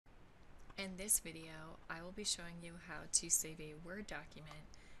In this video, I will be showing you how to save a Word document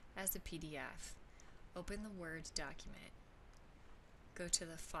as a PDF. Open the Word document. Go to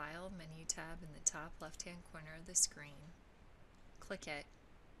the File menu tab in the top left-hand corner of the screen. Click it.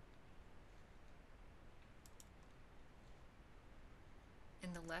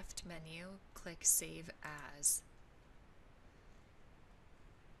 In the left menu, click Save As.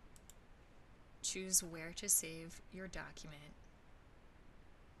 Choose where to save your document.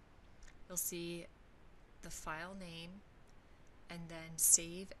 You'll see the file name and then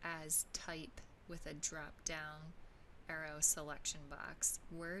Save As Type with a drop-down arrow selection box.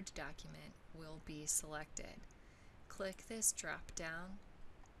 Word document will be selected. Click this drop-down,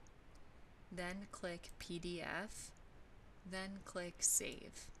 then click PDF, then click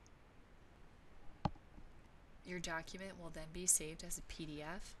Save. Your document will then be saved as a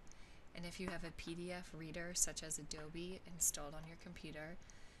PDF, and if you have a PDF reader such as Adobe installed on your computer,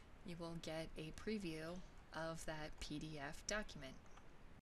 you will get a preview of that PDF document.